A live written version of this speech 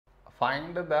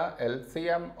Find the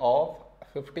LCM of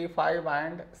 55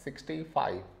 and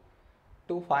 65.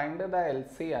 To find the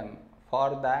LCM,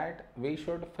 for that we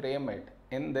should frame it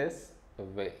in this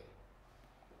way.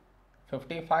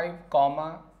 55,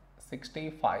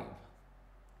 65.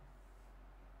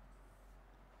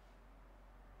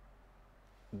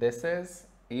 This is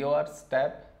your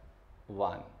step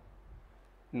 1.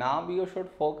 Now you should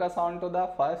focus on to the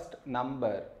first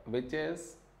number, which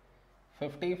is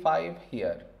 55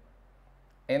 here.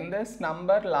 In this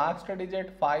number, last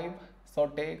digit 5, so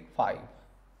take 5.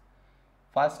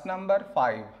 First number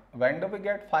 5. When do we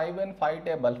get 5 in 5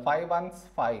 table? 5 ones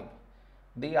 5.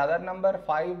 The other number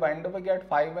 5. When do we get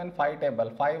 5 in 5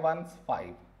 table? 5 ones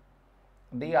 5.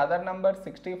 The other number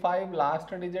 65. Last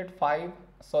digit 5.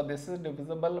 So this is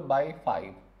divisible by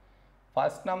 5.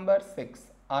 First number 6.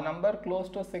 A number close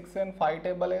to 6 in 5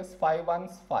 table is 5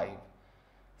 ones 5.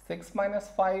 6 minus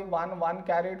 5, 1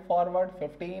 carried forward,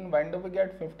 15. When do we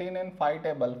get 15 in 5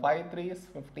 table? 5 3 is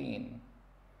 15.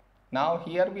 Now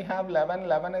here we have 11.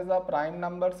 11 is a prime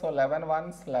number, so 11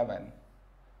 ones 11.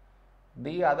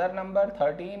 The other number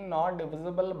 13 not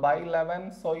divisible by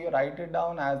 11, so you write it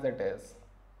down as it is.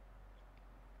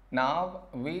 Now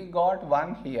we got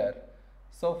 1 here,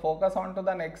 so focus on to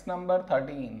the next number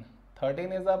 13.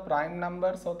 13 is a prime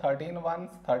number, so 13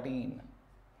 ones 13.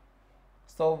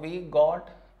 So we got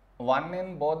 1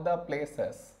 in both the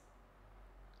places.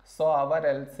 So our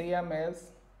LCM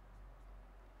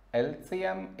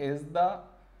is the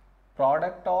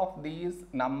product of these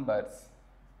numbers,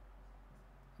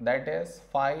 that is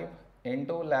 5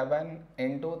 into 11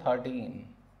 into 13.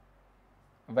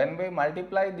 When we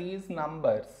multiply these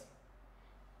numbers,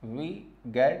 we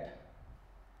get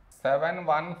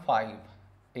 715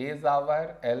 is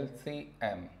our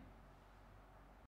LCM.